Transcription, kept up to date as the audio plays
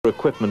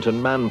equipment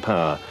and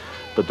manpower,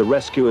 but the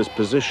rescuer's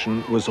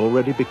position was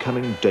already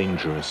becoming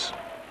dangerous.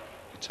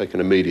 You take an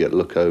immediate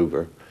look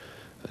over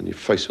and you're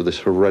faced with this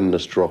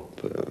horrendous drop,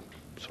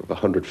 sort of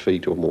 100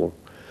 feet or more,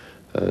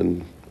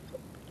 and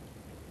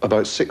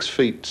about 6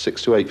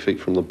 to 8 feet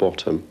from the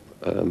bottom,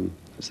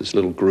 there's this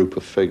little group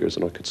of figures,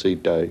 and I could see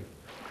Dave.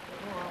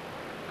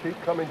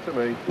 Keep coming to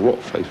me. The rock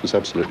face was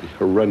absolutely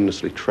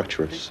horrendously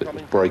treacherous. It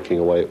was breaking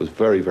away. It was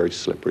very, very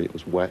slippery. It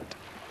was wet.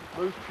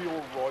 Move to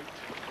your right.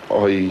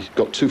 I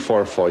got 2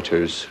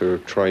 firefighters who are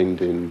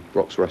trained in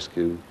rocks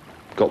rescue,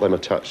 got them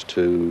attached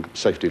to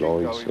safety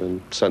lines and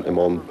sent them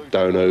on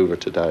down over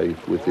to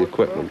Dave with the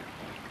equipment.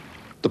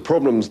 The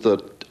problems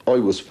that I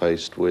was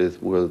faced with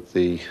were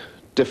the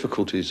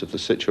difficulties of the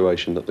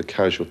situation that the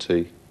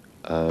casualty,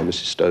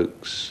 Mrs.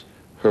 Stokes,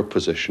 her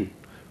position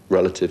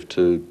relative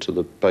to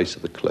the base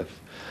of the cliff,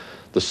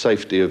 the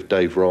safety of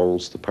Dave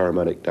Rolls, the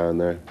paramedic down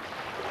there,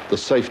 the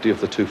safety of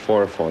the 2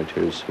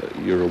 firefighters.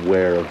 You're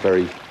aware of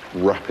very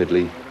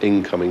rapidly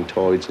incoming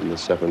tides in the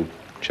Severn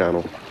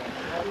Channel,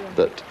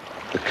 that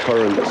the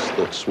currents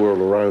that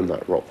swirl around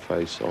that rock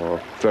face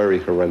are very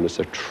horrendous,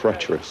 they're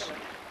treacherous.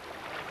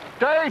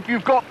 Dave,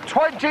 you've got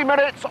 20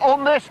 minutes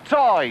on this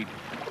tide.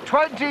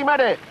 20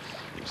 minutes.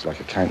 It's like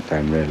a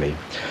countdown, really.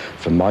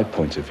 From my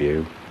point of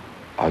view,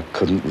 I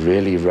couldn't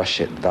really rush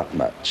it that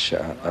much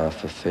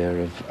for fear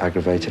of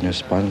aggravating her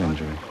spinal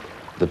injury.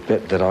 The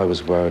bit that I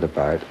was worried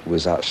about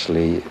was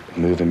actually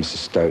moving Mrs.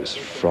 Stokes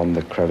from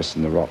the crevice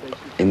in the rock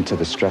into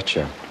the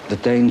stretcher. The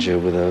danger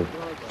with a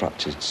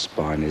fractured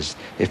spine is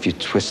if you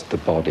twist the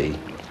body,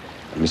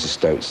 in Mrs.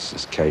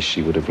 Stokes' case,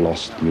 she would have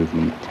lost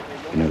movement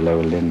in her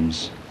lower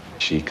limbs.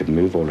 She could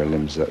move all her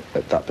limbs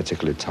at that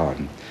particular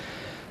time.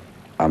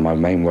 And my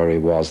main worry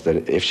was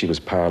that if she was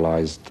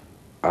paralysed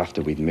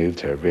after we'd moved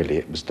her, really,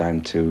 it was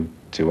down to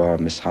our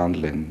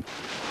mishandling.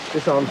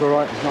 This arm's all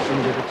right, it's not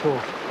injured at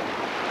all.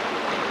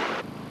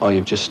 I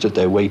just stood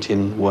there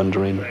waiting,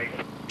 wondering,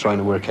 trying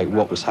to work out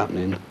what was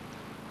happening,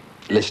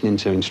 listening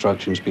to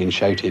instructions being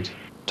shouted.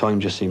 Time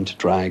just seemed to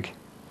drag.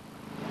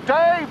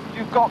 Dave,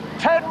 you've got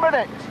 10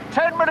 minutes.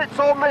 10 minutes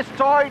on this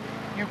tide.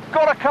 You've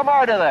got to come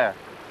out of there.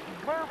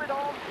 Move it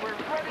on. We're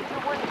ready to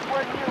win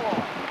when you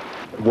are.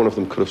 One of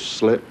them could have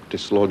slipped,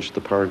 dislodged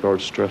the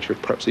Paragard stretcher,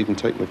 perhaps even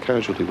taken a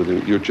casualty with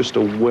him. You're just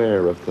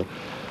aware of the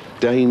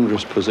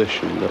dangerous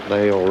position that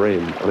they are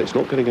in, and it's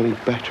not getting any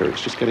better,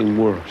 it's just getting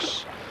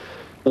worse.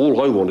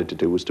 All I wanted to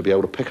do was to be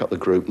able to pick up the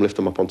group and lift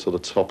them up onto the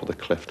top of the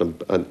cliff and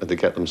to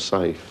get them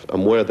safe.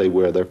 And where they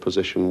were, their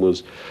position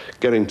was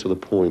getting to the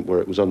point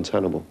where it was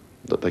untenable,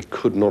 that they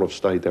could not have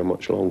stayed there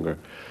much longer.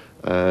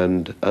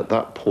 And at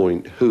that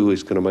point, who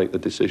is going to make the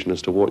decision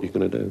as to what you're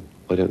going to do?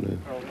 I don't know.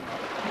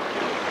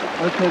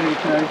 Okay,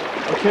 okay.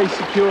 Okay,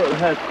 secure at the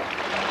head.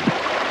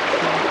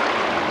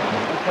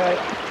 Okay.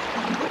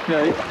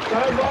 Okay. Go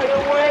right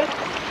away.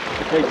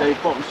 Okay,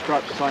 Dave, bottom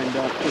strap signed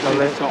up.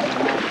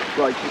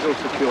 Right, she's all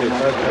secure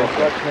now.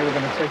 Okay, so we're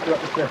going to take you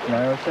up the cliff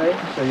now, okay?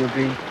 So you'll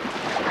be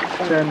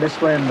turned this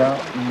way and that,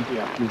 and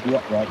you'll be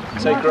upright.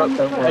 Take her up,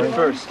 head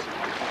first.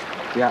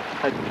 Yeah.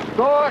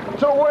 Start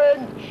to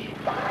winch.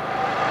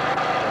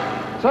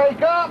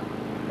 Take up.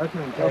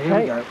 Okay, here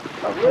we go.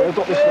 Okay, I've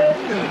got this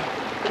one.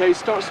 Okay,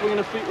 start swinging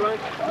her feet right.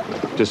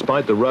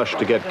 Despite the rush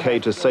to get Kay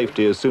to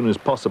safety as soon as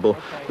possible,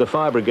 the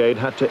fire brigade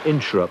had to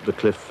inch her up the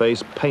cliff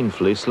face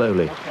painfully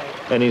slowly.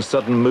 Any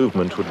sudden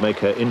movement would make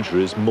her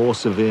injuries more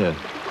severe.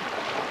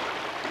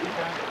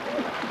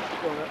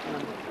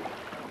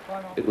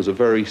 It was a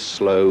very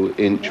slow,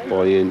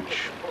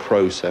 inch-by-inch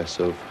process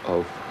of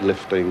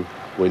lifting,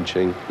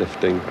 winching,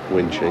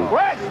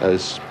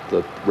 as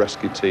the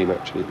rescue team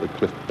actually at the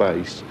cliff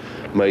base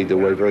made their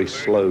way very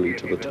slowly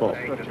to the top.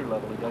 Get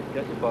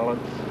your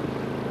balance.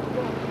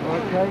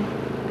 Okay.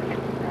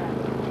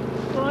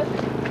 Right.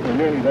 We're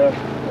nearly there.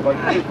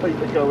 About 2 feet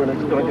to go and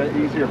it's going to get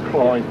easier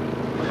climb.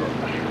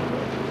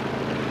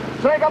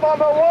 Take them on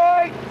the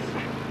weights!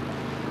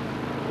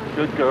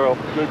 Good girl,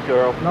 good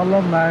girl. Not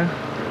long now.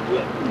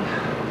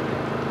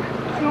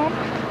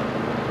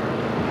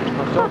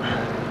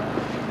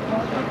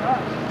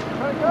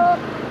 Take up!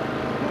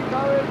 Keep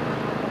going!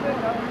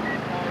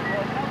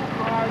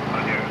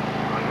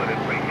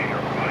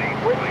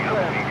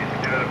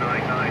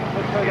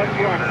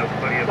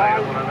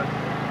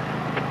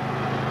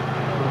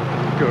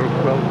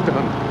 Well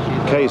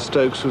done. Kay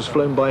Stokes was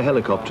flown by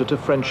helicopter to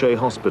Frenchay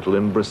Hospital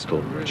in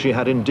Bristol. She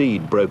had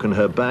indeed broken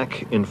her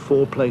back in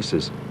 4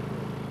 places.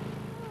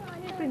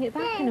 Bring it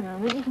back in a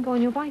moment, you can go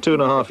on your bike.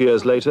 2.5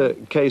 years later,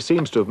 Kay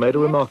seems to have made a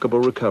remarkable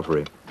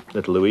recovery.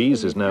 Little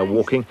Louise is now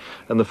walking,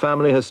 and the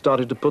family has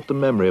started to put the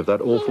memory of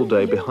that awful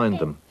day behind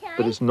them.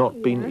 But it's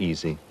not been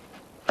easy.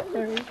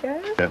 There we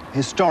go.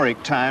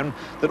 Historic town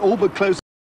that all but closes